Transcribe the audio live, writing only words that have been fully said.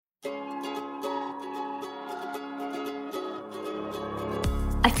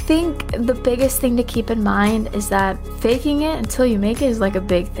I think the biggest thing to keep in mind is that faking it until you make it is like a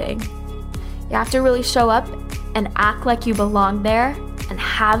big thing. You have to really show up and act like you belong there and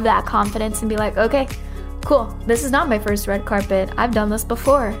have that confidence and be like, okay, cool, this is not my first red carpet. I've done this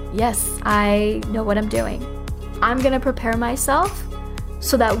before. Yes, I know what I'm doing. I'm gonna prepare myself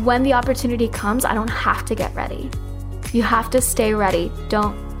so that when the opportunity comes, I don't have to get ready. You have to stay ready.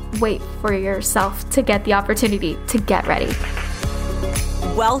 Don't wait for yourself to get the opportunity to get ready.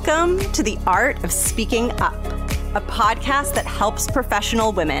 Welcome to The Art of Speaking Up, a podcast that helps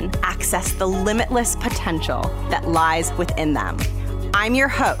professional women access the limitless potential that lies within them. I'm your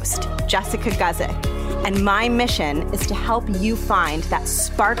host, Jessica Guzik, and my mission is to help you find that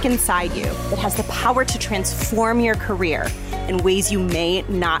spark inside you that has the power to transform your career in ways you may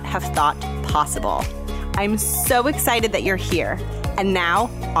not have thought possible. I'm so excited that you're here. And now,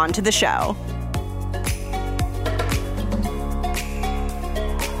 on to the show.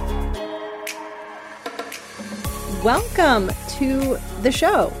 Welcome to the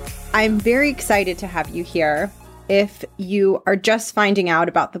show. I'm very excited to have you here. If you are just finding out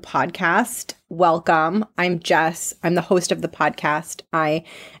about the podcast, welcome. I'm Jess. I'm the host of the podcast. I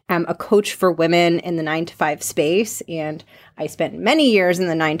am a coach for women in the 9-to-5 space, and I spent many years in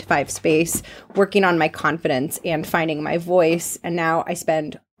the 9-to-5 space working on my confidence and finding my voice, and now I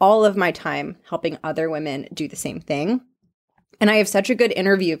spend all of my time helping other women do the same thing. And I have such a good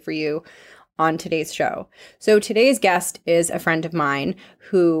interview for you on today's show. So today's guest is a friend of mine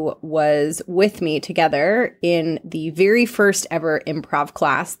who was with me together in the very first ever improv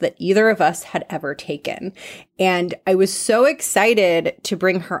class that either of us had ever taken. And I was so excited to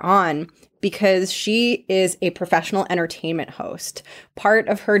bring her on because she is a professional entertainment host. Part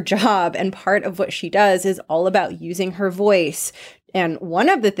of her job and part of what she does is all about using her voice. And one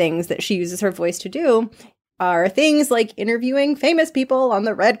of the things that she uses her voice to do are things like interviewing famous people on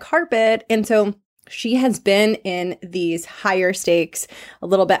the red carpet. And so she has been in these higher stakes, a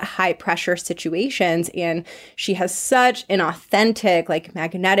little bit high pressure situations. And she has such an authentic, like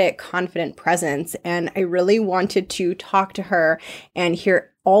magnetic, confident presence. And I really wanted to talk to her and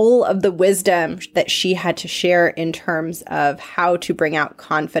hear all of the wisdom that she had to share in terms of how to bring out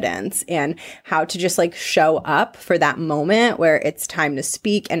confidence and how to just like show up for that moment where it's time to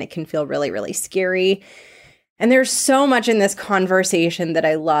speak and it can feel really, really scary. And there's so much in this conversation that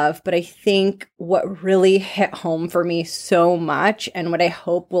I love, but I think what really hit home for me so much and what I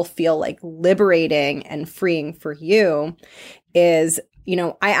hope will feel like liberating and freeing for you is,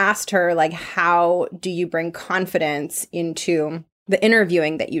 I asked her, like, how do you bring confidence into the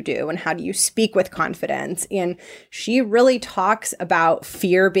interviewing that you do and how do you speak with confidence? And she really talks about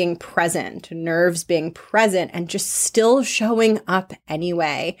fear being present, nerves being present, and just still showing up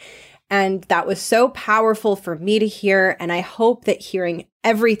anyway. And that was so powerful for me to hear. And I hope that hearing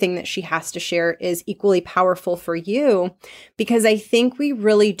everything that she has to share is equally powerful for you, because I think we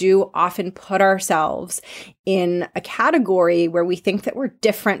really do often put ourselves in a category where we think that we're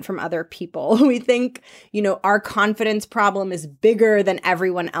different from other people. We think, our confidence problem is bigger than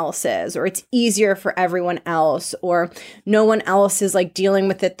everyone else's, or it's easier for everyone else, or no one else is like dealing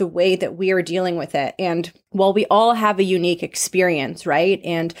with it the way that we are dealing with it. And while we all have a unique experience, right?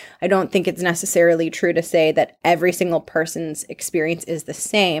 And I don't think it's necessarily true to say that every single person's experience is the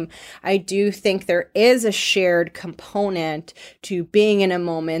same. I do think there is a shared component to being in a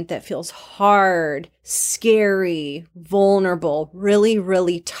moment that feels hard, scary, vulnerable, really,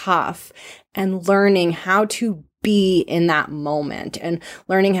 really tough, and learning how to be in that moment and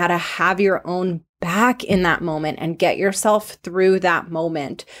learning how to have your own back in that moment and get yourself through that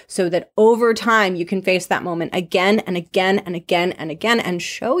moment so that over time you can face that moment again and again and again and again and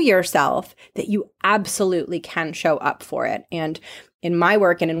show yourself that you absolutely can show up for it. And in my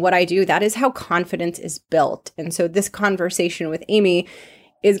work and in what I do, that is how confidence is built. And so this conversation with Amy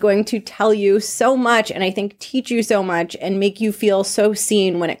is going to tell you so much, and I think teach you so much and make you feel so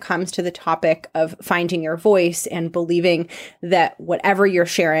seen when it comes to the topic of finding your voice and believing that whatever you're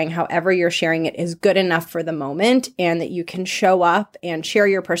sharing, however you're sharing it, is good enough for the moment, and that you can show up and share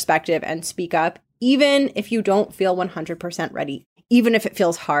your perspective and speak up, even if you don't feel 100% ready, even if it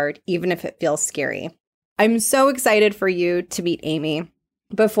feels hard, even if it feels scary. I'm so excited for you to meet Amy.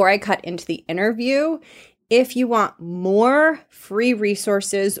 Before I cut into the interview, if you want more free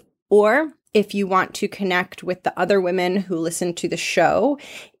resources, or if you want to connect with the other women who listen to the show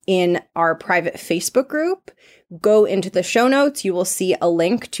in our private Facebook group, go into the show notes. You will see a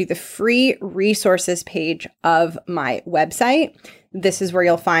link to the free resources page of my website. This is where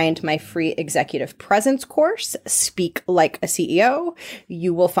you'll find my free executive presence course, Speak Like a CEO.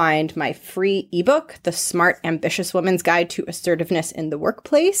 You will find my free ebook, The Smart Ambitious Woman's Guide to Assertiveness in the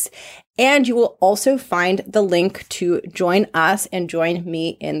Workplace. And you will also find the link to join us and join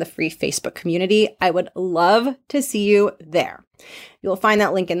me in the free Facebook community. I would love to see you there. You'll find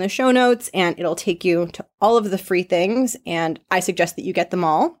that link in the show notes, and it'll take you to all of the free things. And I suggest that you get them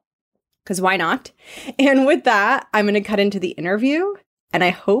all, because why not? And with that, I'm going to cut into the interview, and I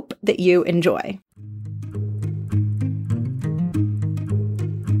hope that you enjoy.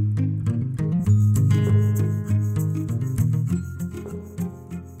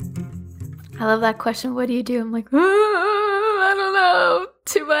 I love that question. What do you do? I'm like, I don't know.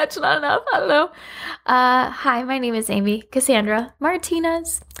 Too much, not enough. I don't know. Hi, my name is Amy Cassandra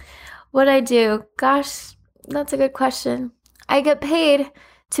Martinez. What I do? Gosh, that's a good question. I get paid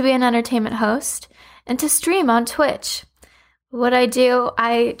to be an entertainment host and to stream on Twitch. What I do,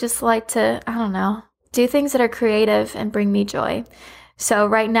 I just like to, I don't know, do things that are creative and bring me joy. So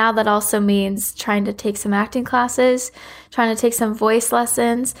right now that also means trying to take some acting classes, trying to take some voice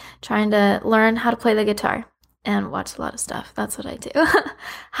lessons, trying to learn how to play the guitar and watch a lot of stuff. That's what I do.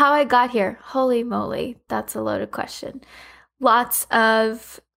 How I got here, holy moly, that's a loaded question. Lots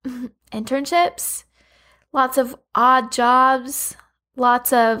of internships, lots of odd jobs,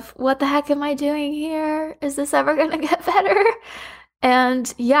 lots of what the heck am I doing here? Is this ever going to get better?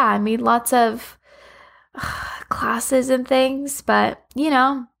 And yeah, I mean, lots of classes and things, but you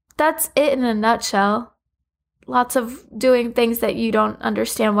know, that's it in a nutshell. Lots of doing things that you don't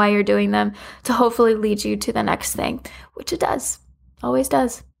understand why you're doing them to hopefully lead you to the next thing, which it does, always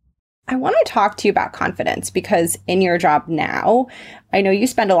does. I want to talk to you about confidence because in your job now, I know you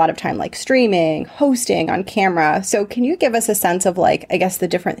spend a lot of time like streaming, hosting on camera. So can you give us a sense of like, I guess the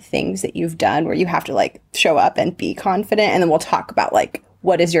different things that you've done where you have to like show up and be confident? And then we'll talk about like,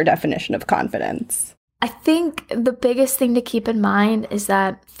 what is your definition of confidence? I think the biggest thing to keep in mind is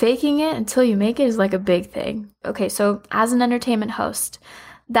that faking it until you make it is like a big thing. Okay, so as an entertainment host,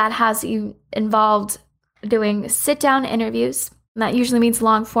 that has you involved doing sit-down interviews. That usually means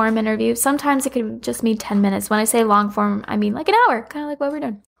long-form interviews. Sometimes it can just mean 10 minutes. When I say long-form, I mean like an hour, kind of like what we're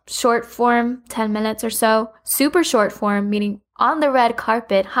doing. Short form, 10 minutes or so. Super short form, meaning on the red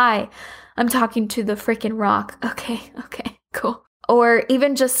carpet. Hi, I'm talking to the freaking Rock. Okay, cool. Or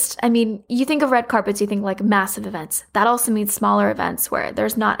even just, I mean, you think of red carpets, you think like massive events. That also means smaller events where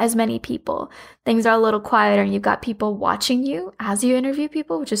there's not as many people. Things are a little quieter and you've got people watching you as you interview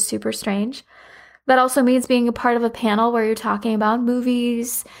people, which is super strange. That also means being a part of a panel where you're talking about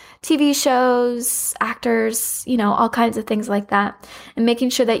movies, TV shows, actors, you know, all kinds of things like that. And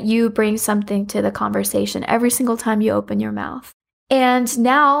making sure that you bring something to the conversation every single time you open your mouth. And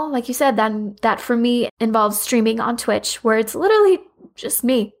now, like you said, that for me involves streaming on Twitch, where it's literally just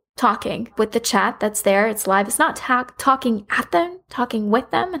me talking with the chat that's there. It's live. It's not talking at them, talking with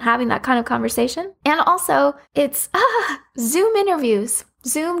them and having that kind of conversation. And also, it's Zoom interviews,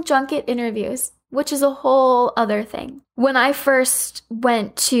 Zoom junket interviews, which is a whole other thing. When I first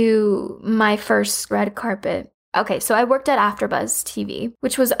went to my first red carpet, okay, so I worked at AfterBuzz TV,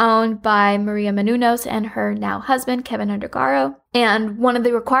 which was owned by Maria Menounos and her now husband, Kevin Undergaro. And one of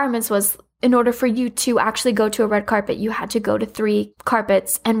the requirements was, in order for you to actually go to a red carpet, you had to go to 3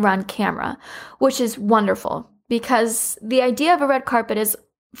 carpets and run camera, which is wonderful because the idea of a red carpet is,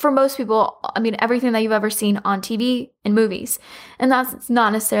 for most people, I mean, everything that you've ever seen on TV and movies. And that's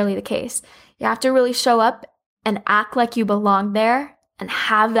not necessarily the case. You have to really show up and act like you belong there and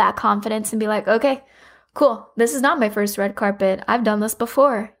have that confidence and be like, okay, cool, this is not my first red carpet. I've done this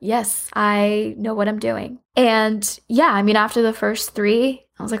before. Yes, I know what I'm doing. And yeah, I mean, after the first 3,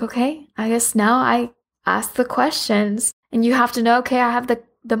 I was like, okay, I guess now I ask the questions. And you have to know, okay, I have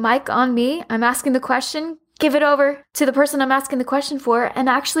the mic on me. I'm asking the question. Give it over to the person I'm asking the question for and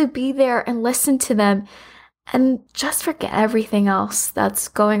actually be there and listen to them. And just forget everything else that's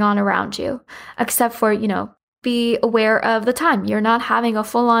going on around you, except for, you know, be aware of the time. You're not having a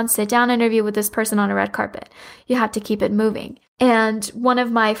full-on sit-down interview with this person on a red carpet. You have to keep it moving. And one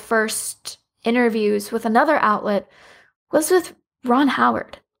of my first interviews with another outlet was with Ron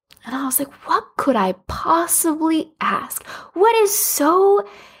Howard. And I was like, what could I possibly ask?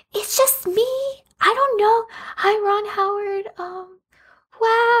 It's just me. I don't know. Hi, Ron Howard.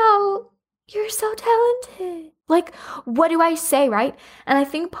 Wow, you're so talented. Like, what do I say, right? And I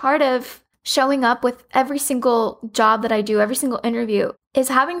think part of showing up with every single job that I do, every single interview, is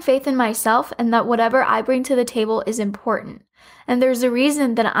having faith in myself and that whatever I bring to the table is important. And there's a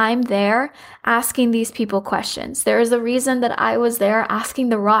reason that I'm there asking these people questions. There is a reason that I was there asking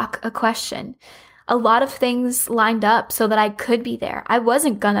The Rock a question. A lot of things lined up so that I could be there. I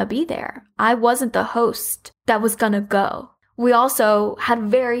wasn't gonna be there. I wasn't the host that was gonna go. We also had a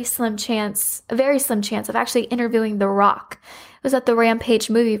very slim chance of actually interviewing The Rock. It was at the Rampage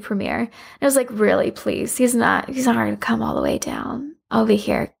movie premiere. And I was like, really, please, he's not gonna come all the way down. I'll be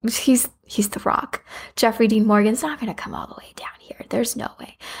here. He's The Rock. Jeffrey Dean Morgan's not gonna come all the way down here. There's no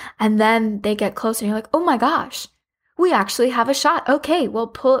way. And then they get closer and you're like, oh my gosh, we actually have a shot. Okay, well,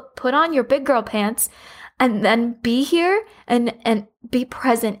 put on your big girl pants and then be here and be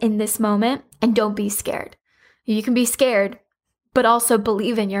present in this moment and don't be scared. You can be scared, but also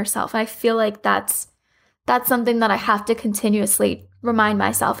believe in yourself. I feel like that's something that I have to continuously remind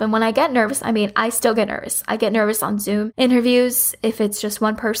myself. And when I get nervous, I still get nervous. I get nervous on Zoom interviews if it's just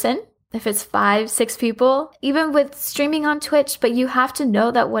one person, if it's 5, 6 people, even with streaming on Twitch. But you have to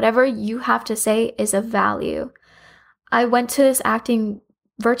know that whatever you have to say is of value. I went to this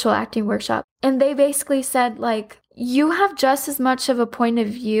virtual acting workshop, and they basically said, like, you have just as much of a point of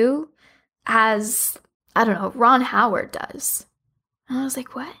view as, I don't know, Ron Howard does. And I was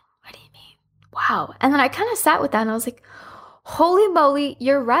like, what? What do you mean? Wow. And then I kind of sat with that and I was like, holy moly,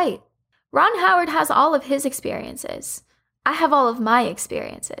 you're right. Ron Howard has all of his experiences. I have all of my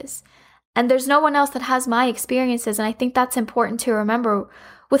experiences. And there's no one else that has my experiences. And I think that's important to remember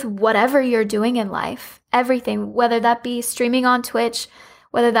with whatever you're doing in life. Everything, whether that be streaming on Twitch,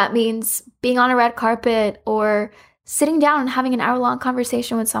 whether that means being on a red carpet or sitting down and having an hour-long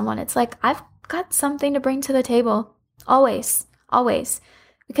conversation with someone. It's like, I've got something to bring to the table. Always. Always.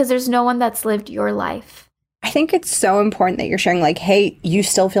 Because there's no one that's lived your life. I think it's so important that you're sharing, like, hey, you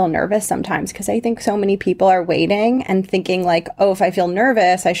still feel nervous sometimes, because I think so many people are waiting and thinking like, oh, if I feel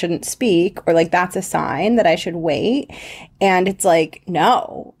nervous, I shouldn't speak, or like that's a sign that I should wait. And it's like,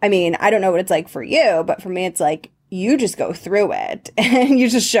 no. I mean, I don't know what it's like for you, but for me, it's like you just go through it and you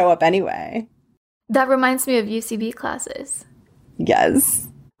just show up anyway. That reminds me of UCB classes. Yes.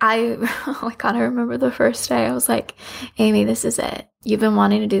 Oh my God, I remember the first day. I was like, Amy, this is it. You've been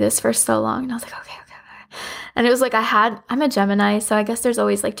wanting to do this for so long. And I was like, okay. And it was like I'm a Gemini, so I guess there's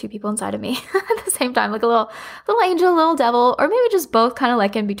always like 2 people inside of me at the same time, like a little angel, a little devil, or maybe just both, kind of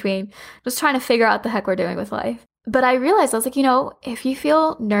like in between, just trying to figure out what the heck we're doing with life. But I realized, I was like, if you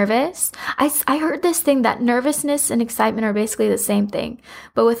feel nervous, I heard this thing that nervousness and excitement are basically the same thing.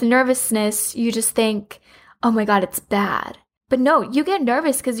 But with nervousness, you just think, oh my God, it's bad. But no, you get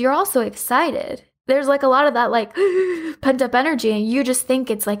nervous because you're also excited. There's like a lot of that like pent up energy and you just think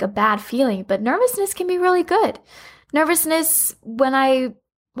it's like a bad feeling, but nervousness can be really good. Nervousness, when I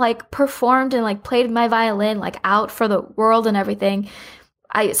like performed and like played my violin like out for the world and everything,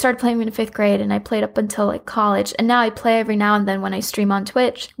 I started playing in 5th grade and I played up until like college, and now I play every now and then when I stream on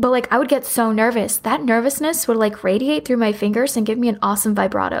Twitch. But like I would get so nervous. That nervousness would like radiate through my fingers and give me an awesome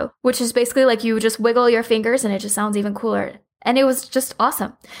vibrato, which is basically like you just wiggle your fingers and it just sounds even cooler. And it was just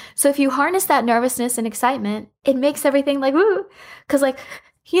awesome. So if you harness that nervousness and excitement, it makes everything like, woo, because like,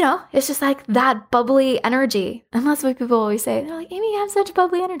 it's just like that bubbly energy. And that's what people always say. They're like, Amy, you have such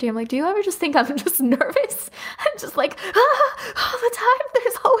bubbly energy. I'm like, do you ever just think I'm just nervous? I'm just like, all the time.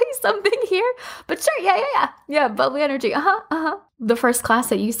 There's always something here. But sure, yeah, bubbly energy. The first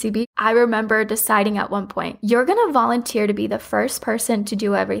class at UCB, I remember deciding at one point, you're going to volunteer to be the first person to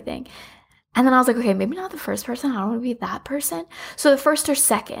do everything. And then I was like, okay, maybe not the first person. I don't want to be that person. So the first or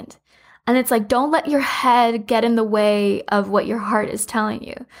second. And it's like, don't let your head get in the way of what your heart is telling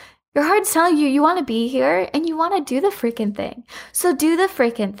you. Your heart's telling you you want to be here and you want to do the freaking thing. So do the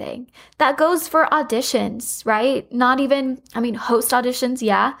freaking thing. That goes for auditions, right? Not even, host auditions,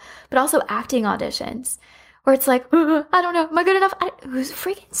 yeah, but also acting auditions. Where it's like, I don't know, am I good enough?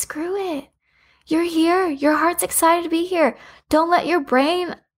 Freaking screw it. You're here. Your heart's excited to be here. Don't let your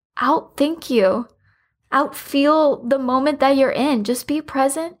brain outthink you, outfeel the moment that you're in. Just be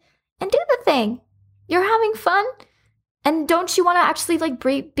present and do the thing. You're having fun. And don't you want to actually like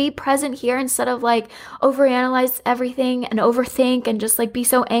be present here instead of like overanalyze everything and overthink and just like be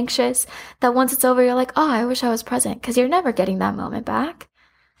so anxious that once it's over, you're like, oh, I wish I was present, because you're never getting that moment back.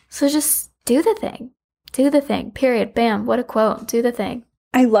 So just do the thing. Do the thing. Period. Bam. What a quote. Do the thing.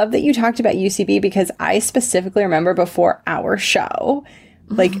 I love that you talked about UCB, because I specifically remember before our show,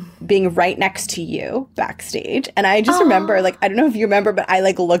 like being right next to you backstage. And I just remember, like, I don't know if you remember, but I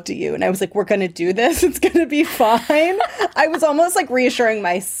like looked at you and I was like, we're going to do this. It's going to be fine. I was almost like reassuring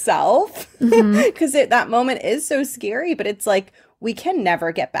myself, because that moment is so scary, but it's like, we can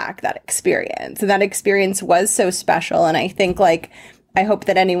never get back that experience. And that experience was so special. And I think like I hope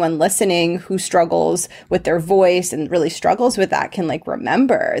that anyone listening who struggles with their voice and really struggles with that can like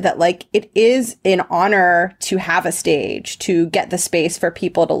remember that like it is an honor to have a stage, to get the space for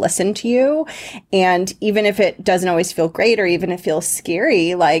people to listen to you. And even if it doesn't always feel great or even if it feels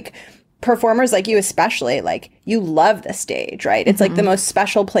scary, like performers like you especially, like you love the stage, right? It's like the most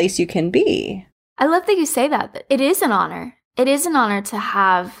special place you can be. I love that you say that. It is an honor. It is an honor to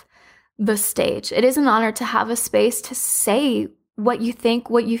have the stage. It is an honor to have a space to say what you think,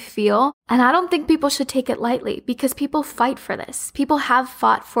 what you feel. And I don't think people should take it lightly because people fight for this. People have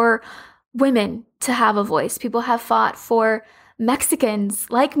fought for women to have a voice. People have fought for Mexicans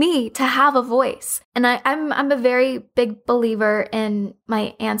like me to have a voice. And I'm a very big believer in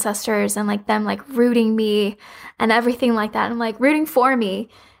my ancestors and like them like rooting me and everything like that. I'm like rooting for me.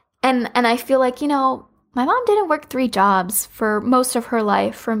 And I feel like, you know, my mom didn't work 3 jobs for most of her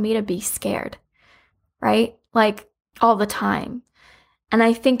life for me to be scared, right? Like all the time. And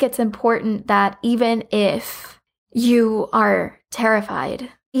I think it's important that even if you are terrified,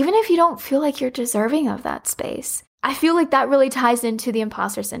 even if you don't feel like you're deserving of that space, I feel like that really ties into the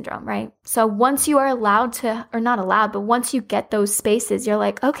imposter syndrome, right? So once you are allowed to, or not allowed, but once you get those spaces, you're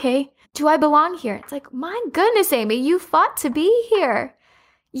like, okay, do I belong here? It's like, my goodness, Amy, you fought to be here.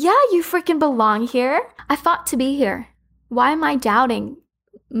 Yeah, you freaking belong here. I fought to be here. Why am I doubting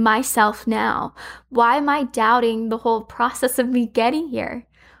myself now? Why am I doubting the whole process of me getting here?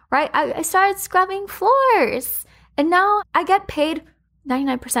 Right? I started scrubbing floors and now I get paid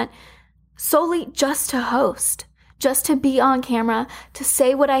 99% solely just to host, just to be on camera, to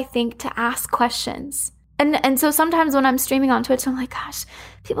say what I think, to ask questions. And so sometimes when I'm streaming on Twitch, I'm like, gosh,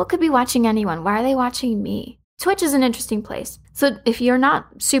 people could be watching anyone. Why are they watching me? Twitch is an interesting place. So if you're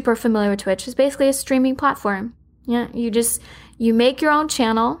not super familiar with Twitch, it's basically a streaming platform. Yeah, you make your own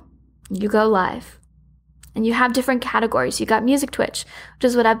channel, you go live, and you have different categories. You got music Twitch, which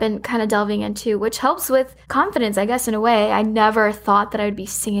is what I've been kind of delving into, which helps with confidence, I guess, in a way. I never thought that I would be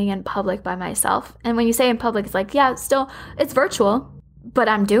singing in public by myself. And when you say in public, it's like, yeah, it's virtual, but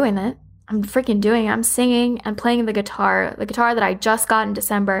I'm doing it. I'm freaking doing it. I'm singing and playing the guitar that I just got in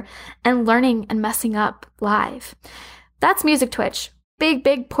December, and learning and messing up live. That's music Twitch.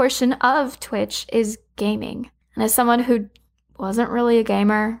 Big portion of Twitch is gaming. And as someone who wasn't really a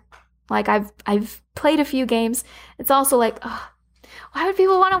gamer, like I've played a few games, it's also like, oh, why would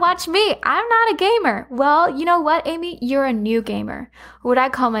people want to watch me? I'm not a gamer. Well, you know what, Amy? You're a new gamer. Or would I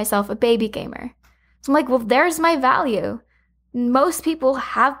call myself a baby gamer? So I'm like, well, there's my value. Most people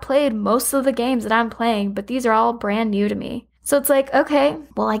have played most of the games that I'm playing, but these are all brand new to me. So it's like, okay,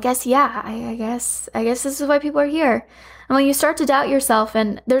 well, I guess, yeah, I guess this is why people are here. And when you start to doubt yourself,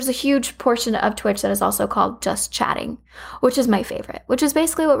 and there's a huge portion of Twitch that is also called just chatting, which is my favorite, which is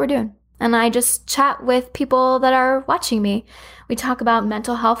basically what we're doing. And I just chat with people that are watching me. We talk about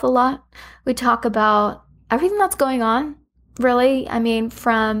mental health a lot. We talk about everything that's going on, really. I mean,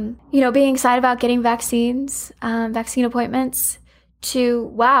 from, being excited about getting vaccines, vaccine appointments, to,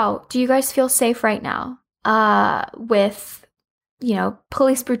 wow, do you guys feel safe right now with,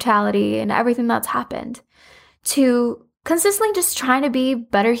 police brutality and everything that's happened, to consistently just trying to be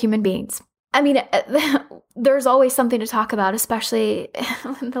better human beings. I mean, there's always something to talk about, especially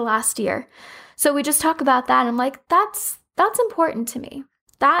in the last year. So we just talk about that. And I'm like, that's important to me.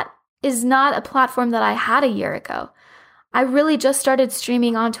 That is not a platform that I had a year ago. I really just started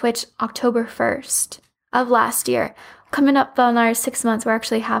streaming on Twitch October 1st of last year. Coming up on our 6 months, we're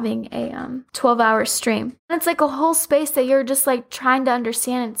actually having a 12-hour stream. And it's like a whole space that you're just like trying to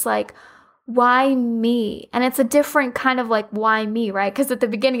understand. It's like, why me? And it's a different kind of like, why me, right? Because at the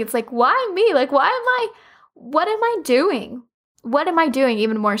beginning, it's like, why me? Like, what am I doing? What am I doing?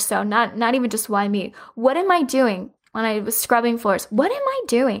 Even more so, not even just why me. What am I doing when I was scrubbing floors? What am I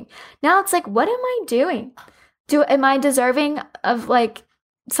doing? Now it's like, what am I doing? Am I deserving of like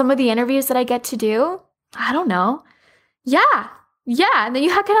some of the interviews that I get to do? I don't know. Yeah. And then you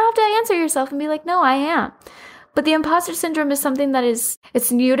kind of have to answer yourself and be like, no, I am. But the imposter syndrome is something that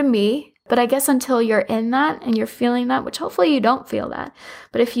it's new to me. But I guess until you're in that and you're feeling that, which hopefully you don't feel that.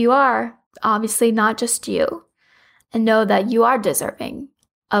 But if you are, obviously not just you, and know that you are deserving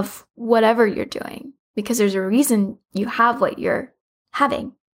of whatever you're doing, because there's a reason you have what you're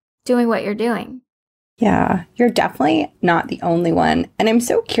having, doing what you're doing. Yeah, you're definitely not the only one. And I'm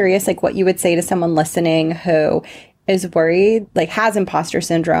so curious, like what you would say to someone listening who is worried, like has imposter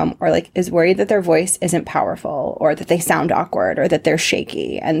syndrome, or like is worried that their voice isn't powerful, or that they sound awkward, or that they're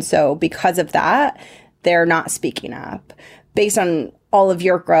shaky. And so because of that, they're not speaking up. Based on all of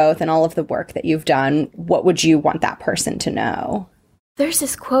your growth and all of the work that you've done, what would you want that person to know? There's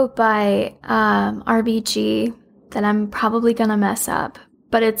this quote by RBG that I'm probably gonna mess up.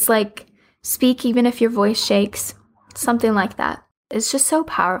 But it's like, speak even if your voice shakes, something like that. It's just so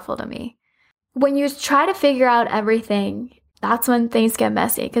powerful to me. When you try to figure out everything, that's when things get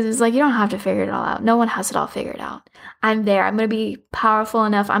messy, because it's like, you don't have to figure it all out. No one has it all figured out. I'm there. I'm going to be powerful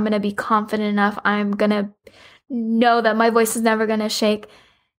enough. I'm going to be confident enough. I'm going to know that my voice is never going to shake.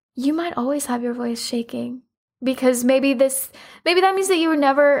 You might always have your voice shaking, because maybe that means that you were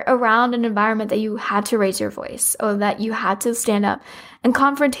never around an environment that you had to raise your voice or that you had to stand up. And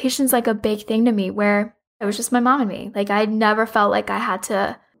confrontation's like a big thing to me, where it was just my mom and me. Like, I never felt like I had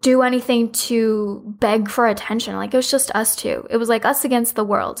to do anything to beg for attention. Like, it was just us two. It was like us against the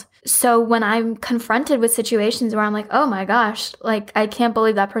world. So when I'm confronted with situations where I'm like, oh my gosh, like, I can't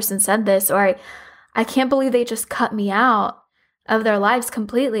believe that person said this, or I can't believe they just cut me out of their lives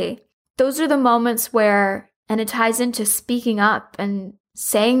completely. Those are the moments where, and it ties into speaking up and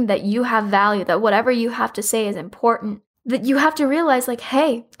saying that you have value, that whatever you have to say is important, that you have to realize, like,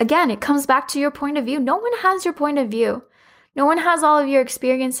 hey, again, it comes back to your point of view. No one has your point of view. No one has all of your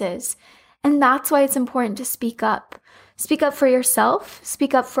experiences. And that's why it's important to speak up. Speak up for yourself.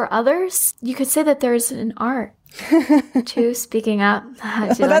 Speak up for others. You could say that there's an art to speaking up.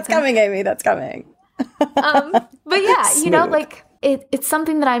 That's coming, Amy. That's coming. But yeah, you know, like, it's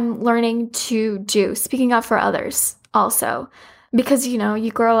something that I'm learning to do, speaking up for others also. Because, you know,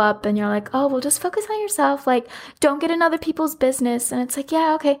 you grow up and you're like, oh, well, just focus on yourself. Like, don't get in other people's business. And it's like,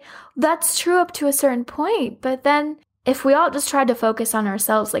 yeah, okay, that's true up to a certain point. But then if we all just tried to focus on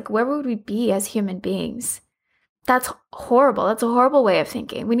ourselves, like, where would we be as human beings? That's horrible. That's a horrible way of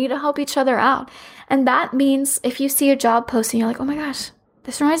thinking. We need to help each other out. And that means if you see a job posting, you're like, oh my gosh,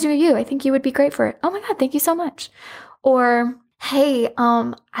 this reminds me of you. I think you would be great for it. Oh my God, thank you so much. Or, hey,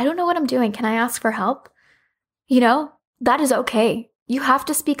 I don't know what I'm doing. Can I ask for help? You know, that is okay. You have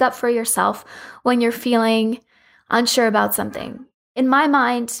to speak up for yourself when you're feeling unsure about something. In my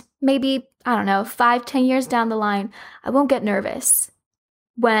mind, maybe, I don't know, 5-10 years down the line, I won't get nervous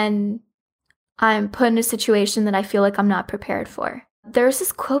when I'm put in a situation that I feel like I'm not prepared for. There's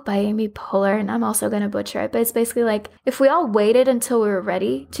this quote by Amy Poehler, and I'm also going to butcher it, but it's basically like, if we all waited until we were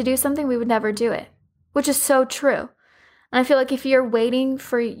ready to do something, we would never do it, which is so true. And I feel like if you're waiting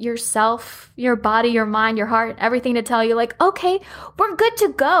for yourself, your body, your mind, your heart, everything to tell you, like, okay, we're good to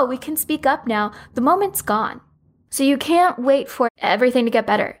go, we can speak up now, the moment's gone. So you can't wait for everything to get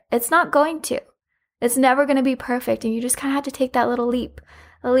better. It's not going to. It's never going to be perfect. And you just kind of have to take that little leap,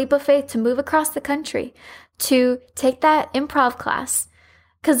 a leap of faith to move across the country, to take that improv class.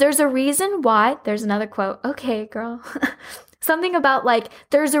 Because there's a reason why, there's another quote, okay, girl, something about like,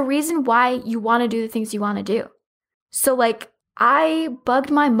 there's a reason why you want to do the things you want to do. So like, I bugged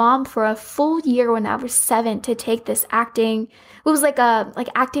my mom for a full year when I was 7 to take this acting. It was like a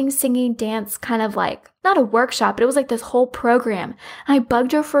acting, singing, dance kind of like, not a workshop, but it was like this whole program. And I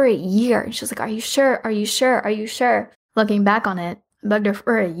bugged her for a year. And she was like, are you sure? Are you sure? Are you sure? Looking back on it, I bugged her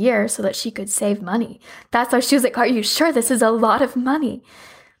for a year so that she could save money. That's why she was like, are you sure? This is a lot of money.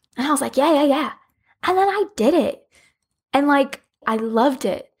 And I was like, yeah. And then I did it. And like, I loved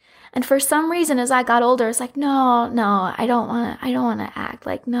it. And for some reason, as I got older, it's like, no, I don't want to act.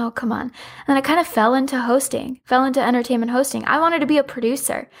 Like, no, come on. And then I kind of fell into entertainment hosting. I wanted to be a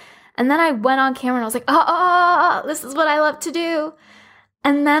producer. And then I went on camera and I was like, oh, this is what I love to do.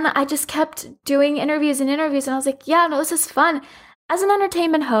 And then I just kept doing interviews. And I was like, yeah, no, this is fun. As an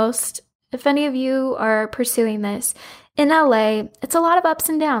entertainment host, if any of you are pursuing this, in LA, it's a lot of ups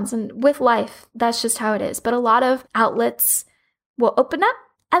and downs. And with life, that's just how it is. But a lot of outlets will open up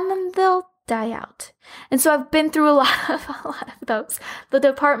and then they'll die out. And so I've been through a lot of those. The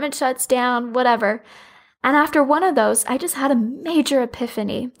department shuts down, whatever. And after one of those, I just had a major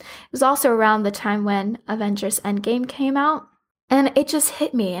epiphany. It was also around the time when Avengers Endgame came out. And it just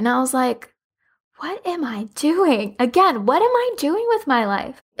hit me. And I was like, what am I doing? Again, what am I doing with my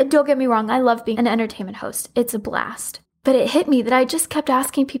life? And don't get me wrong, I love being an entertainment host. It's a blast. But it hit me that I just kept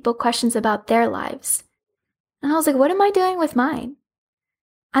asking people questions about their lives. And I was like, what am I doing with mine?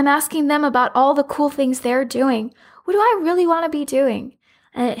 I'm asking them about all the cool things they're doing. What do I really want to be doing?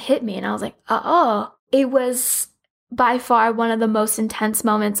 And it hit me and I was like, oh, it was by far one of the most intense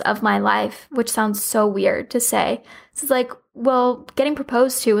moments of my life, which sounds so weird to say. It's like, well, getting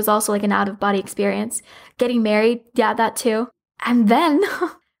proposed to was also like an out-of-body experience. Getting married, yeah, that too. And then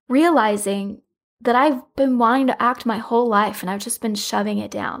realizing that I've been wanting to act my whole life and I've just been shoving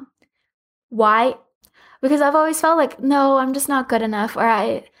it down. Why? Because I've always felt like, no, I'm just not good enough. Or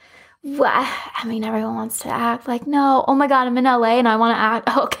I mean, everyone wants to act like, no, oh my God, I'm in LA and I want to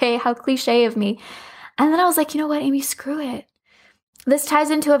act. Okay, how cliche of me. And then I was like, you know what, Amy, screw it. This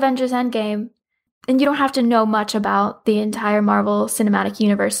ties into Avengers Endgame. And you don't have to know much about the entire Marvel Cinematic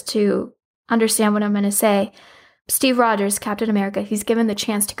Universe to understand what I'm going to say. Steve Rogers, Captain America, he's given the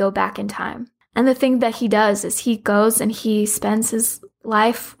chance to go back in time. And the thing that he does is he goes and he spends his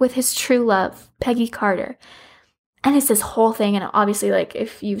life with his true love, Peggy Carter. And it's this whole thing. And obviously, like,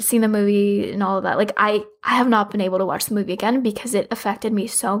 if you've seen the movie and all of that, like, I have not been able to watch the movie again because it affected me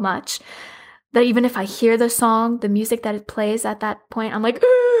so much that even if I hear the song, the music that it plays at that point, I'm like,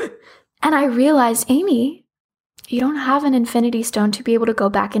 ugh! And I realized, Amy, you don't have an infinity stone to be able to go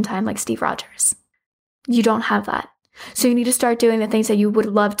back in time like Steve Rogers. You don't have that. So you need to start doing the things that you would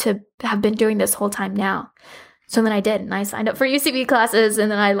love to have been doing this whole time now. So then I did, and I signed up for UCB classes,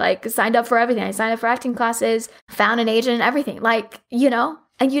 and then I signed up for everything. I signed up for acting classes, found an agent and everything,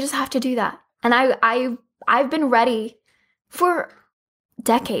 and you just have to do that. And I've been ready for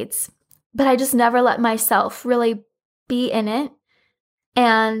decades, but I just never let myself really be in it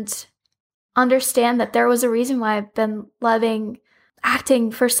and understand that there was a reason why I've been loving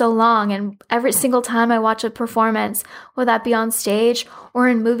acting for so long. And every single time I watch a performance, whether that be on stage or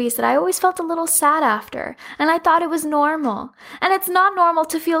in movies, that I always felt a little sad after. And I thought it was normal. And it's not normal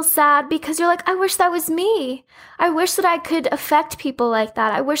to feel sad because you're like, I wish that was me. I wish that I could affect people like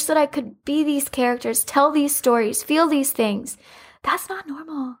that. I wish that I could be these characters, tell these stories, feel these things. That's not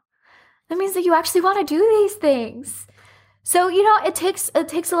normal. That means that you actually want to do these things. So, it takes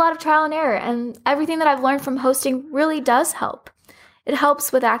a lot of trial and error. And everything that I've learned from hosting really does help. It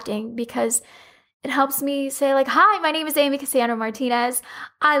helps with acting because it helps me say like, hi, my name is Amy Cassandra Martinez.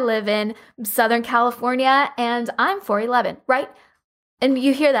 I live in Southern California and I'm 4'11", right? And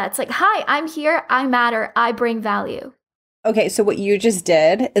you hear that. It's like, hi, I'm here. I matter. I bring value. Okay, so what you just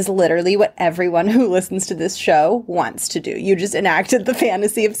did is literally what everyone who listens to this show wants to do. You just enacted the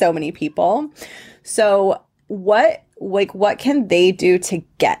fantasy of so many people. So what can they do to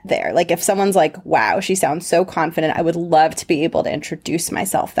get there? Like, if someone's like, wow, she sounds so confident, I would love to be able to introduce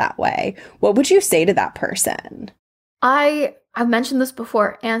myself that way, what would you say to that person? I've mentioned this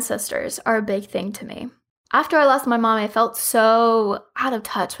before. Ancestors are a big thing to me. After I lost my mom, I felt so out of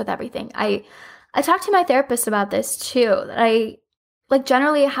touch with everything. I talked to my therapist about this too, that I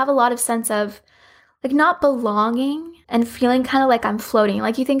generally have a lot of sense of not belonging and feeling kind of like I'm floating.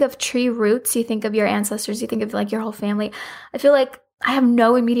 Like, you think of tree roots, you think of your ancestors, you think of your whole family. I feel like I have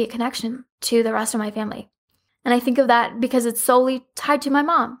no immediate connection to the rest of my family. And I think of that because it's solely tied to my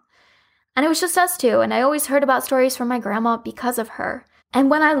mom. And it was just us two. And I always heard about stories from my grandma because of her. And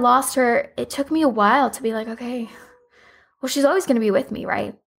when I lost her, it took me a while to be like, okay, well, she's always going to be with me,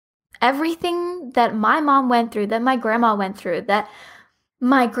 right? Everything that my mom went through, that my grandma went through, that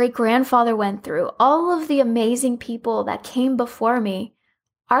my great-grandfather went through, all of the amazing people that came before me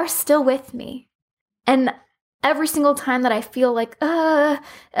are still with me. And every single time that I feel like, am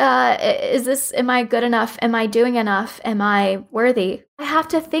I good enough? Am I doing enough? Am I worthy? I have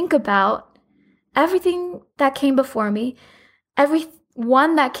to think about everything that came before me,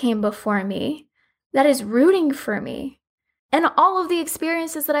 everyone that came before me that is rooting for me, and all of the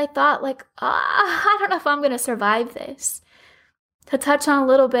experiences that I thought I don't know if I'm going to survive this. To touch on a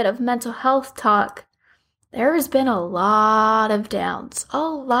little bit of mental health talk, there has been a lot of downs, a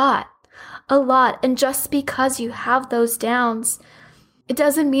lot. And just because you have those downs, it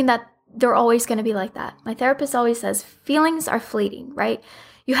doesn't mean that they're always going to be like that. My therapist always says feelings are fleeting, right?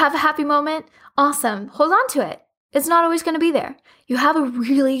 You have a happy moment, awesome, hold on to it. It's not always going to be there. You have a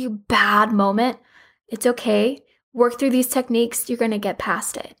really bad moment, it's okay. Work through these techniques, you're going to get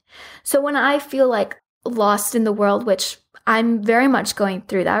past it. So when I feel lost in the world, which I'm very much going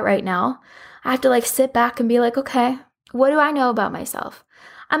through that right now, I have to sit back and be like, okay, what do I know about myself?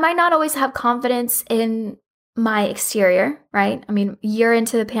 I might not always have confidence in my exterior, right? I mean, a year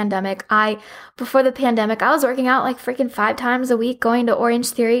into the pandemic, before the pandemic, I was working out freaking 5 times a week, going to Orange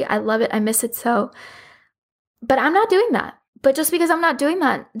Theory. I love it. I miss it so. But I'm not doing that. But just because I'm not doing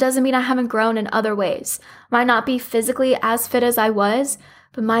that doesn't mean I haven't grown in other ways. Might not be physically as fit as I was,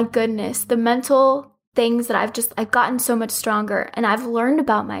 but my goodness, the mental things that I've gotten so much stronger and I've learned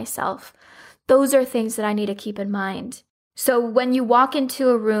about myself. Those are things that I need to keep in mind. So when you walk into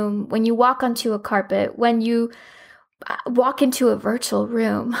a room, when you walk onto a carpet, when you walk into a virtual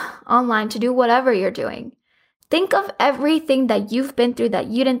room online to do whatever you're doing, think of everything that you've been through that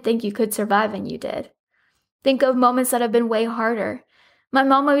you didn't think you could survive and you did. Think of moments that have been way harder. My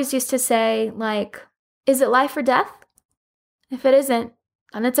mom always used to say, is it life or death? If it isn't,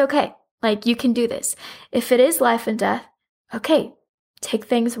 then it's okay. You can do this. If it is life and death, okay, take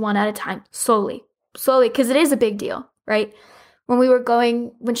things one at a time, slowly, because it is a big deal, right?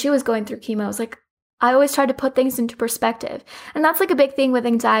 When she was going through chemo, I was I always tried to put things into perspective. And that's a big thing with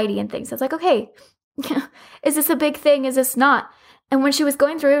anxiety and things. It's okay, Is this a big thing? Is this not? And when she was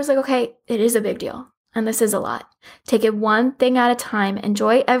going through it, was like, okay, it is a big deal. And this is a lot. Take it one thing at a time.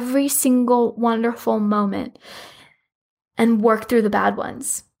 Enjoy every single wonderful moment and work through the bad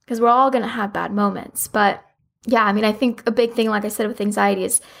ones, because we're all going to have bad moments. But yeah, I mean, I think a big thing, like I said, with anxiety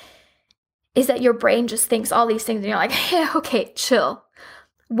is that your brain just thinks all these things and you're like, hey, okay, chill.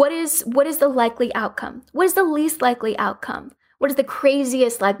 What is the likely outcome? What is the least likely outcome? What is the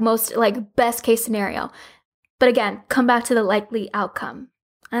craziest, like most, like best case scenario? But again, come back to the likely outcome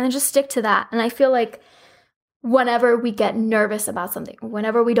and then just stick to that. And I feel like whenever we get nervous about something,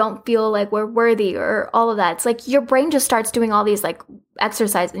 whenever we don't feel like we're worthy or all of that, it's like your brain just starts doing all these like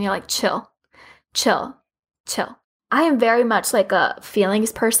exercises and you're like, chill. I am very much like a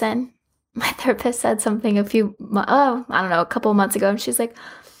feelings person. My therapist said something a couple of months ago, and she's like,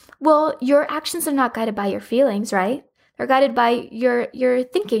 well, your actions are not guided by your feelings, right? They're guided by your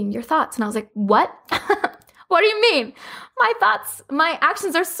thinking, your thoughts. And I was like, what? What do you mean? My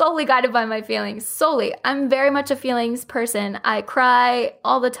actions are solely guided by my feelings, solely. I'm very much a feelings person. I cry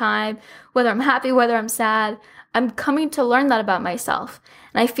all the time, whether I'm happy, whether I'm sad. I'm coming to learn that about myself.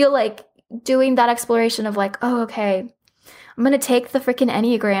 And I feel like doing that exploration of like, oh, okay, I'm going to take the freaking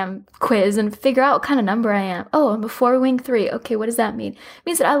Enneagram quiz and figure out what kind of number I am. Oh, I'm a 4 wing 3. Okay, what does that mean? It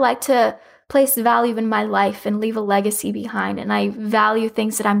means that I like to place value in my life and leave a legacy behind. And I value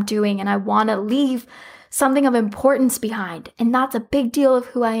things that I'm doing, and I want to leave something of importance behind. And that's a big deal of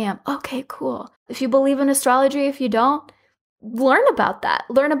who I am. Okay, cool. If you believe in astrology, if you don't, learn about that.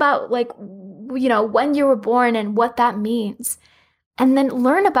 Learn about like, when you were born and what that means. And then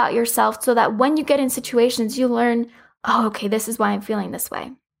learn about yourself so that when you get in situations, you learn, oh, okay, this is why I'm feeling this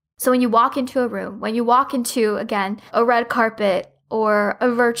way. So when you walk into a room, when you walk into, again, a red carpet or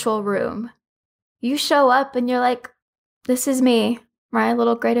a virtual room, you show up and you're like, this is me, my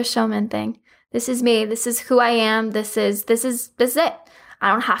little Greatest Showman thing. This is me. This is who I am. This is it.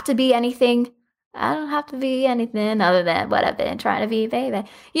 I don't have to be anything. I don't have to be anything other than what I've been trying to be, baby.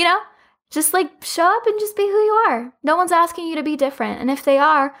 Just like show up and just be who you are. No one's asking you to be different. And if they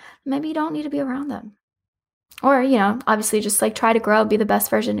are, maybe you don't need to be around them. Or, obviously just like try to grow and be the best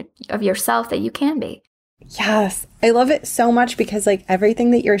version of yourself that you can be. Yes. I love it so much because like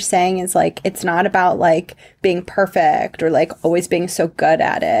everything that you're saying is like, it's not about like being perfect or like always being so good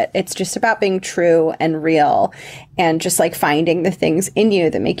at it. It's just about being true and real and just like finding the things in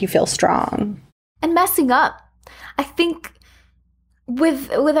you that make you feel strong. And messing up. I think with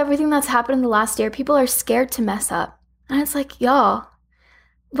everything that's happened in the last year, people are scared to mess up. And it's like, y'all,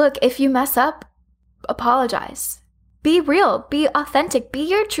 look, if you mess up, apologize. Be real, be authentic, be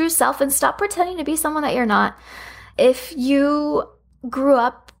your true self, and stop pretending to be someone that you're not. If you grew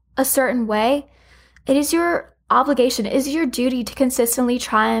up a certain way, it is your obligation, it is your duty to consistently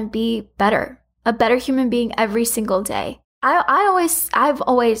try and be better, a better human being every single day. I've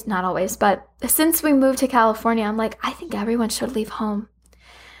always, not always, but since we moved to California, I'm like, I think everyone should leave home.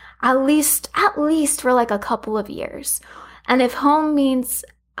 At least for like a couple of years. And if home means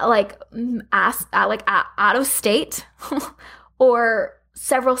like out of state or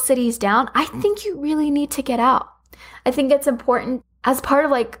several cities down, I think you really need to get out. I think it's important as part of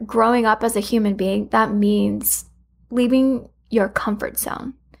like growing up as a human being. That means leaving your comfort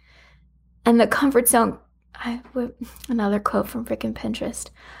zone. And the comfort zone, another quote from freaking Pinterest,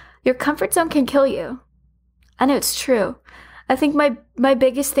 your comfort zone can kill you. And it's true. I think my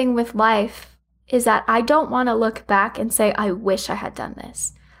biggest thing with life is that I don't want to look back and say, I wish I had done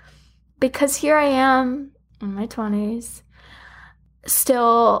this. Because here I am in my 20s,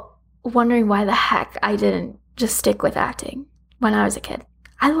 still wondering why the heck I didn't just stick with acting when I was a kid.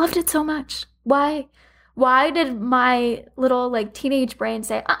 I loved it so much. Why did my little like teenage brain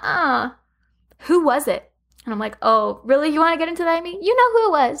say, who was it? And I'm like, oh, really? You want to get into that, Amy? You know who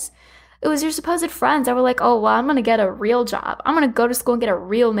it was. It was your supposed friends that were like, oh, well, I'm going to get a real job. I'm going to go to school and get a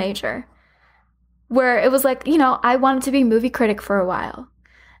real major. Where it was like, I wanted to be a movie critic for a while.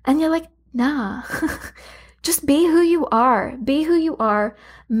 And you're like, nah, just be who you are. Be who you are.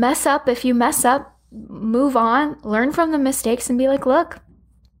 Mess up. If you mess up, move on, learn from the mistakes and be like, look,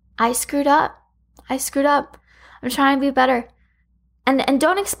 I screwed up. I'm trying to be better. And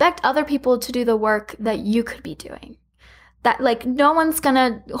don't expect other people to do the work that you could be doing. That like no one's going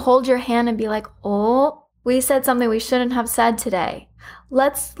to hold your hand and be like, oh, we said something we shouldn't have said today.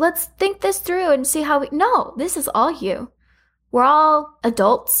 Let's think this through and see how no, this is all you. We're all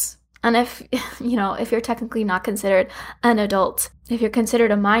adults. And if you're technically not considered an adult, if you're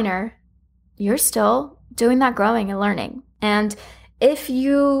considered a minor, you're still doing that growing and learning. And if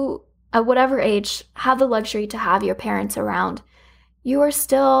you, at whatever age, have the luxury to have your parents around, you are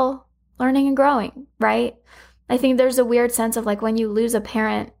still learning and growing, right? I think there's a weird sense of like when you lose a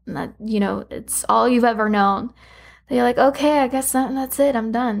parent and that, it's all you've ever known. That you're like, okay, I guess that's it.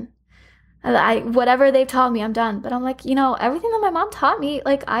 I'm done. Whatever they've taught me, I'm done. But I'm like, everything that my mom taught me,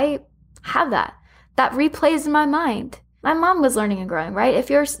 like I have that. That replays in my mind. My mom was learning and growing, right?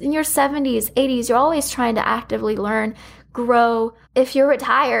 If you're in your 70s, 80s, you're always trying to actively learn, grow. If you're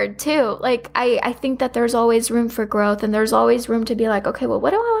retired too, like I think that there's always room for growth, and there's always room to be like, okay, well,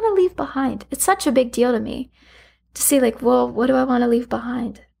 what do I want to leave behind? It's such a big deal to me to see like, well, what do I want to leave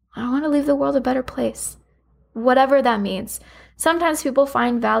behind? I want to leave the world a better place, whatever that means. Sometimes people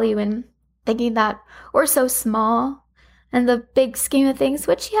find value in thinking that we're so small in the big scheme of things,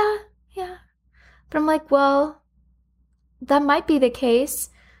 which yeah. But I'm like, well, that might be the case,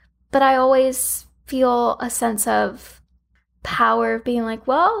 but I always feel a sense of power of being like,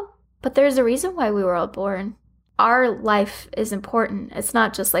 well, but there's a reason why we were all born. Our life is important. It's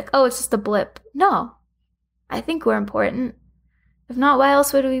not just like, oh, it's just a blip. No, I think we're important. If not, why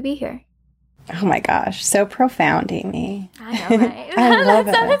else would we be here? Oh my gosh, so profound, Amy. I know, right? I love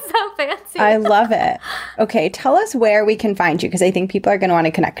it. That sounds so fancy. I love it. Okay, tell us where we can find you, because I think people are going to want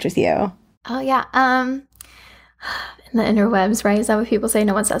to connect with you. Oh, yeah. In the interwebs, right? Is that what people say?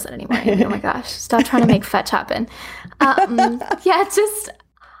 No one says it anymore. Oh my gosh. Stop trying to make fetch happen. Yeah, just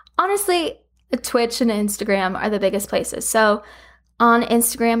honestly, Twitch and Instagram are the biggest places. So on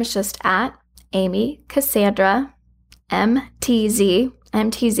Instagram, it's just at Amy Cassandra MTZ.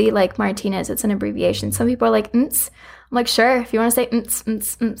 MTZ like Martinez. It's an abbreviation. Some people are like, nts. I'm like, sure. If you want to say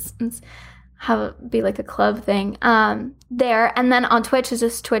nts. Have it be like a club thing there. And then on Twitch is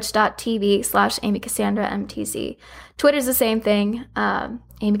just twitch.tv/Amy Cassandra MTZ. Twitter's the same thing,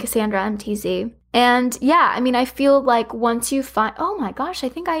 Amy Cassandra MTZ. And yeah, I mean, I feel like once you find, oh my gosh, I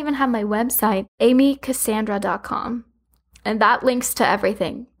think I even have my website, amycassandra.com. And that links to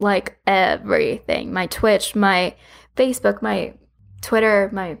everything, like everything. My Twitch, my Facebook, my Twitter,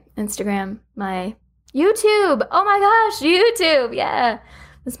 my Instagram, my YouTube. Oh my gosh, YouTube. Yeah.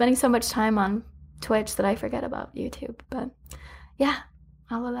 I'm spending so much time on Twitch that I forget about YouTube. But yeah,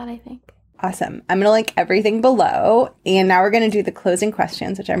 all of that, I think. Awesome. I'm going to link everything below. And now we're going to do the closing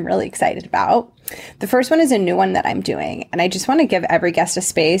questions, which I'm really excited about. The first one is a new one that I'm doing. And I just want to give every guest a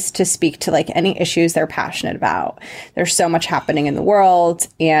space to speak to like any issues they're passionate about. There's so much happening in the world.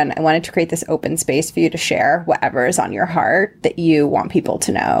 And I wanted to create this open space for you to share whatever is on your heart that you want people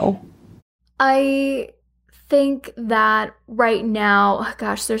to know. I think that right now, oh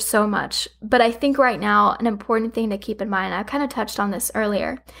gosh, there's so much. But I think right now, an important thing to keep in mind, I kind of touched on this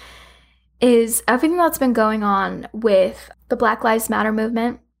earlier, is everything that's been going on with the Black Lives Matter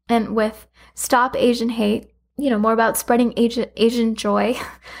movement and with Stop Asian Hate, more about spreading Asian joy,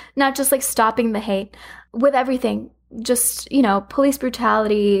 not just like stopping the hate, with everything, just, police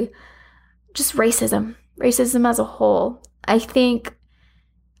brutality, just racism as a whole. I think,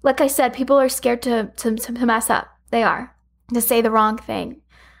 like I said, people are scared to mess up. They are, to say the wrong thing.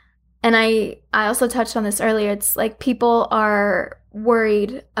 And I also touched on this earlier. It's like people are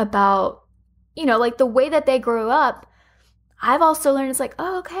worried about, like the way that they grew up. I've also learned it's like,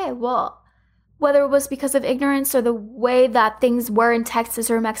 oh, okay, well, whether it was because of ignorance or the way that things were in Texas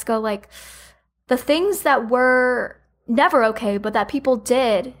or Mexico, like the things that were never okay, but that people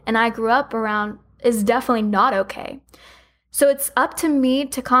did and I grew up around is definitely not okay. So it's up to me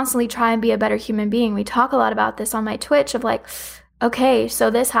to constantly try and be a better human being. We talk a lot about this on my Twitch of like, okay, so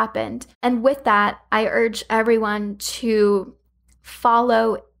this happened. And with that, I urge everyone to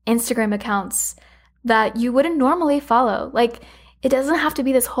follow Instagram accounts that you wouldn't normally follow. Like, it doesn't have to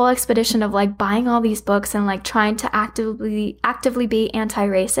be this whole expedition of like buying all these books and like trying to actively be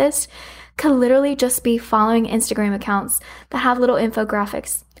anti-racist. Could literally just be following Instagram accounts that have little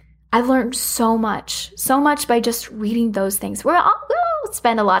infographics. I've learned so much by just reading those things. We'll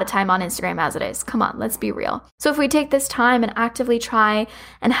spend a lot of time on Instagram as it is. Come on, let's be real. So if we take this time and actively try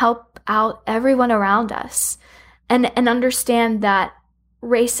and help out everyone around us and understand that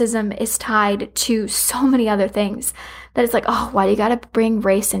racism is tied to so many other things, that it's like, oh, why do you got to bring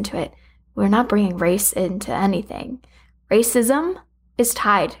race into it? We're not bringing race into anything. Racism is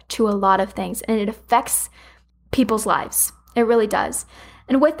tied to a lot of things and it affects people's lives. It really does.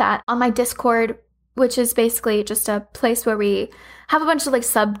 And with that, on my Discord, which is basically just a place where we have a bunch of like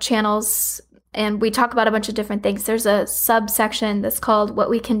sub channels and we talk about a bunch of different things. There's a subsection that's called What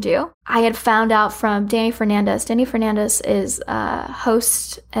We Can Do. I had found out from Dani Fernandez. Dani Fernandez is a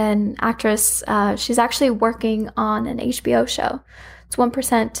host and actress. She's actually working on an HBO show. It's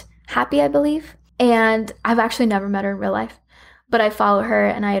 1% Happy, I believe. And I've actually never met her in real life, but I follow her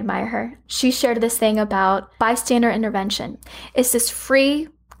and I admire her. She shared this thing about bystander intervention. It's this free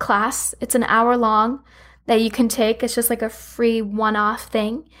class. It's an hour long that you can take. It's just like a free one-off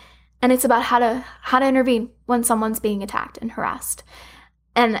thing. And it's about how to intervene when someone's being attacked and harassed.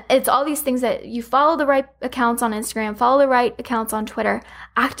 And it's all these things that you follow the right accounts on Instagram, follow the right accounts on Twitter,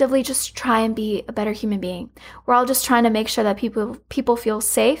 actively just try and be a better human being. We're all just trying to make sure that people feel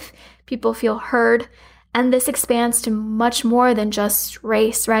safe, people feel heard. And this expands to much more than just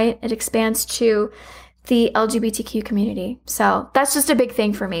race, right? It expands to the LGBTQ community. So that's just a big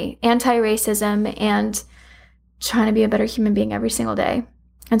thing for me. Anti-racism and trying to be a better human being every single day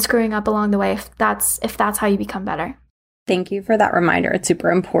and screwing up along the way if that's how you become better. Thank you for that reminder. It's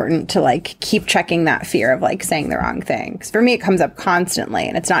super important to like keep checking that fear of like saying the wrong thing. Because for me, it comes up constantly,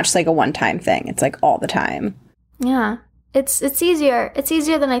 and it's not just like a one-time thing. It's like all the time. Yeah, it's easier. It's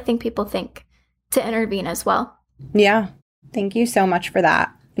easier than I think people think to intervene as well. Yeah. Thank you so much for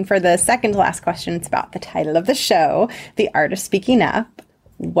that. And for the second to last question, it's about the title of the show, The Art of Speaking Up.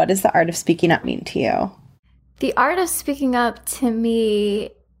 What does the art of speaking up mean to you? The art of speaking up to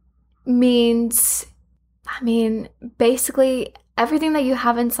me means, basically everything that you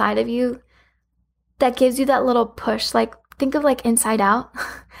have inside of you that gives you that little push. Like, think of like Inside Out,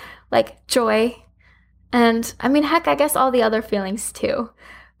 like joy. And heck, I guess all the other feelings too,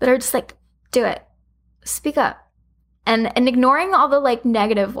 that are just like, do it, speak up. And ignoring all the like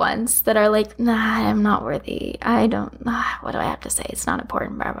negative ones that are like, nah, I'm not worthy. What do I have to say? It's not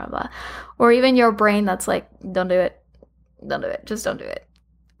important, blah, blah, blah. Or even your brain that's like, don't do it. Don't do it. Just don't do it.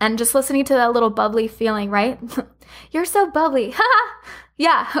 And just listening to that little bubbly feeling, right? You're so bubbly.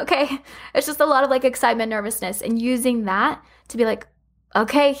 Yeah, okay. It's just a lot of like excitement, nervousness, and using that to be like,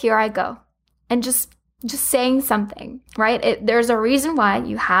 okay, here I go. And just saying something, right? There's a reason why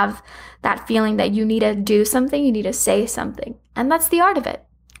you have that feeling that you need to do something, you need to say something. And that's the art of it.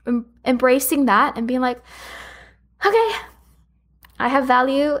 Embracing that and being like, okay, I have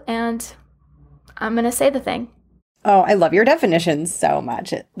value and I'm going to say the thing. Oh, I love your definitions so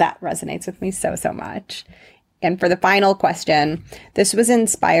much. That resonates with me so, so much. And for the final question, this was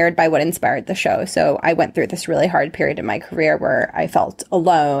inspired by what inspired the show. So I went through this really hard period in my career where I felt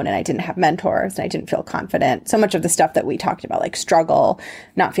alone and I didn't have mentors and I didn't feel confident. So much of the stuff that we talked about, like struggle,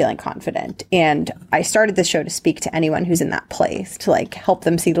 not feeling confident. And I started this show to speak to anyone who's in that place, to like help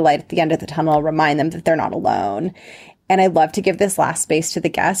them see the light at the end of the tunnel, remind them that they're not alone. And I love to give this last space to the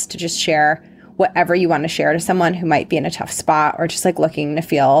guests to just share whatever you want to share to someone who might be in a tough spot or just like looking to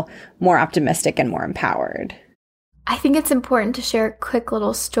feel more optimistic and more empowered. I think it's important to share a quick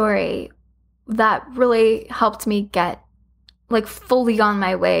little story that really helped me get like fully on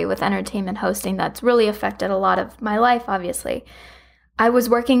my way with entertainment hosting. That's really affected a lot of my life, obviously. I was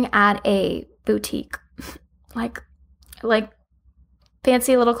working at a boutique, like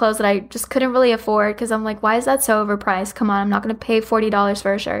fancy little clothes that I just couldn't really afford because I'm like, why is that so overpriced? Come on, I'm not going to pay $40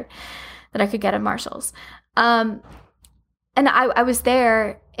 for a shirt that I could get at Marshall's. And I was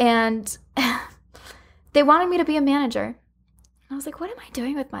there and they wanted me to be a manager. I was like, what am I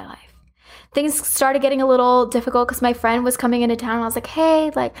doing with my life? Things started getting a little difficult because my friend was coming into town. I was like,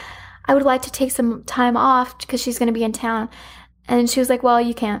 hey, like, I would like to take some time off because she's going to be in town. And she was like, well,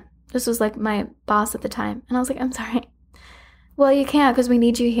 you can't. This was like my boss at the time. And I was like, I'm sorry. Well, you can't because we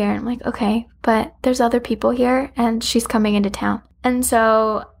need you here. And I'm like, okay, but there's other people here and she's coming into town. And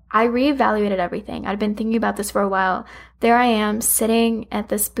so I reevaluated everything. I'd been thinking about this for a while. There I am sitting at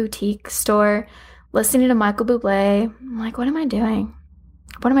this boutique store, listening to Michael Bublé. I'm like, what am I doing?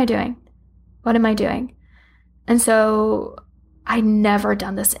 What am I doing? What am I doing? And so I'd never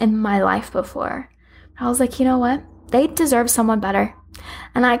done this in my life before. I was like, you know what? They deserve someone better.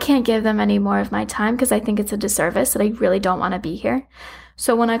 And I can't give them any more of my time because I think it's a disservice that I really don't want to be here.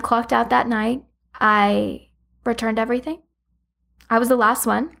 So when I clocked out that night, I returned everything. I was the last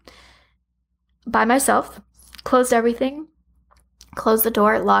one by myself, closed everything, closed the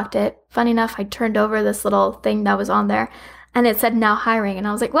door, locked it. Funny enough, I turned over this little thing that was on there and it said now hiring. And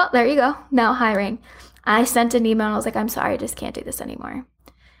I was like, well, there you go, now hiring. I sent an email and I was like, I'm sorry, I just can't do this anymore.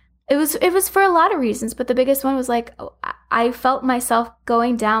 It was for a lot of reasons, but the biggest one was like, I felt myself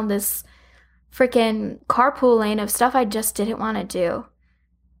going down this freaking carpool lane of stuff I just didn't want to do.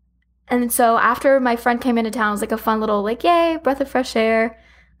 And so after my friend came into town, it was like a fun little like, yay, breath of fresh air.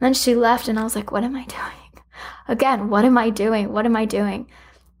 And then she left and I was like, what am I doing? Again, what am I doing? What am I doing?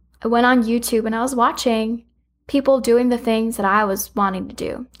 I went on YouTube and I was watching people doing the things that I was wanting to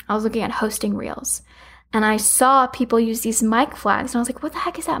do. I was looking at hosting reels and I saw people use these mic flags and I was like, what the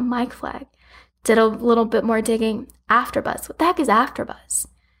heck is that mic flag? Did a little bit more digging. AfterBuzz. What the heck is AfterBuzz?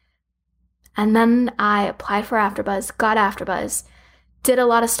 And then I applied for AfterBuzz, got AfterBuzz, did a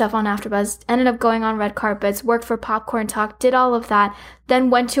lot of stuff on AfterBuzz, ended up going on red carpets, worked for Popcorn Talk, did all of that, then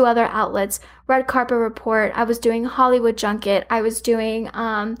went to other outlets, Red Carpet Report, I was doing Hollywood Junket, I was doing,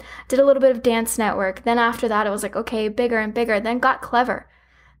 did a little bit of Dance Network. Then after that, it was like, okay, bigger and bigger, then got Clever.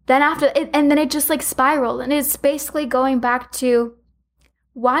 Then after it, and then it just like spiraled. And it's basically going back to,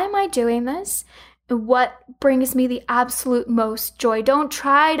 why am I doing this? What brings me the absolute most joy? Don't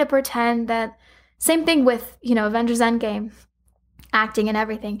try to pretend that, same thing with, Avengers Endgame. Acting and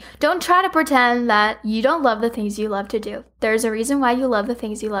everything. Don't try to pretend that you don't love the things you love to do. There's a reason why you love the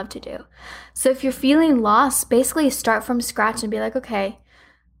things you love to do. So if you're feeling lost, basically start from scratch and be like, okay,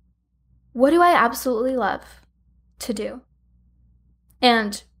 what do I absolutely love to do?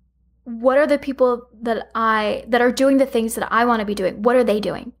 And what are the people that are doing the things that I want to be doing? What are they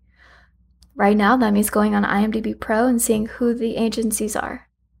doing? Right now, that means going on IMDb Pro and seeing who the agencies are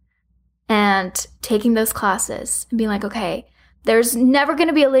and taking those classes and being like, okay, there's never going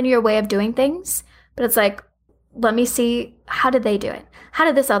to be a linear way of doing things, but it's like, let me see, how did they do it? How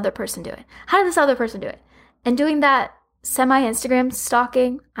did this other person do it? How did this other person do it? And doing that semi-Instagram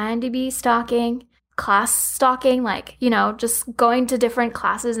stalking, IMDb stalking, class stalking, just going to different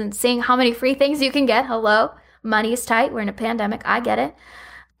classes and seeing how many free things you can get. Hello, money is tight. We're in a pandemic. I get it.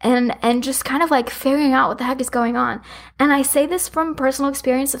 And just kind of like figuring out what the heck is going on. And I say this from personal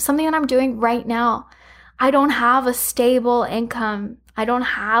experience of something that I'm doing right now. I don't have a stable income. I don't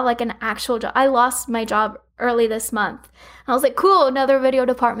have like an actual job. I lost my job early this month. And I was like, cool, another video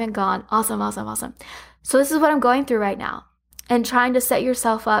department gone. Awesome, awesome, awesome. So this is what I'm going through right now. And trying to set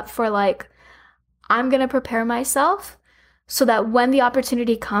yourself up for like, I'm going to prepare myself so that when the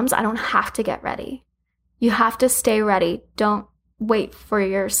opportunity comes, I don't have to get ready. You have to stay ready. Don't wait for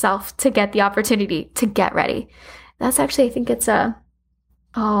yourself to get the opportunity to get ready. That's actually, I think it's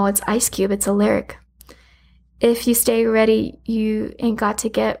it's Ice Cube. It's a lyric. If you stay ready, you ain't got to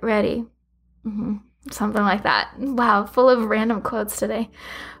get ready. Something like that. Wow, full of random quotes today.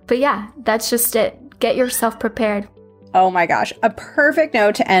 But yeah, that's just it. Get yourself prepared. Oh my gosh, a perfect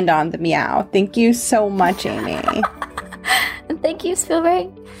note to end on, the meow. Thank you so much, Amy. And thank you, Spielberg.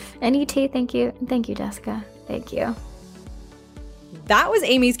 And ET, thank you. And thank you, Jessica. Thank you. That was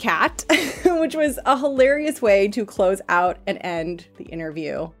Amy's cat, which was a hilarious way to close out and end the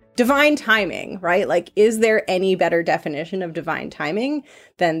interview. Divine timing, right? Like, is there any better definition of divine timing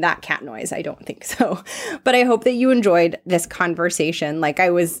than that cat noise? I don't think so. But I hope that you enjoyed this conversation. Like I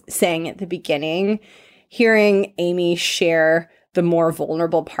was saying at the beginning, hearing Amy share the more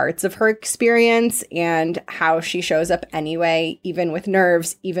vulnerable parts of her experience and how she shows up anyway, even with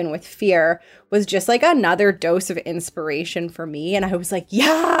nerves, even with fear, was just like another dose of inspiration for me. And I was like,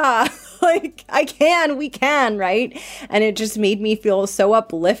 yeah, like we can, right? And it just made me feel so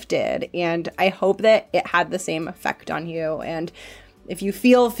uplifted. And I hope that it had the same effect on you. And if you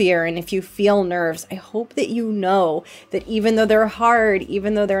feel fear and if you feel nerves, I hope that you know that even though they're hard,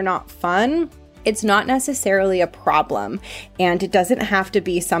 even though they're not fun, it's not necessarily a problem, and it doesn't have to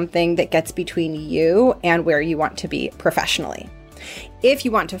be something that gets between you and where you want to be professionally. If you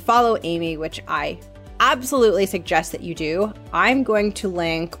want to follow Amy, which I absolutely suggest that you do, I'm going to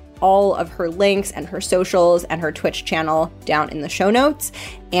link all of her links and her socials and her Twitch channel down in the show notes.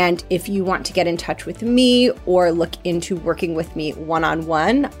 And if you want to get in touch with me or look into working with me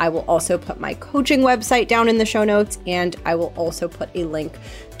one-on-one, I will also put my coaching website down in the show notes, and I will also put a link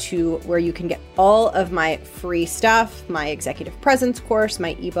to where you can get all of my free stuff, my executive presence course, my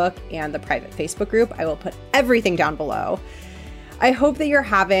ebook, and the private Facebook group. I will put everything down below. I hope that you're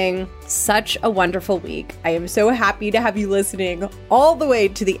having such a wonderful week. I am so happy to have you listening all the way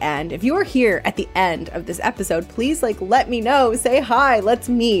to the end. If you are here at the end of this episode, please let me know, say hi, let's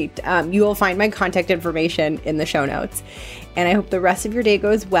meet. You will find my contact information in the show notes. And I hope the rest of your day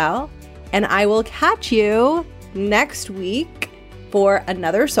goes well. And I will catch you next week for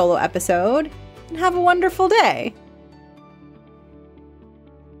another solo episode. And have a wonderful day.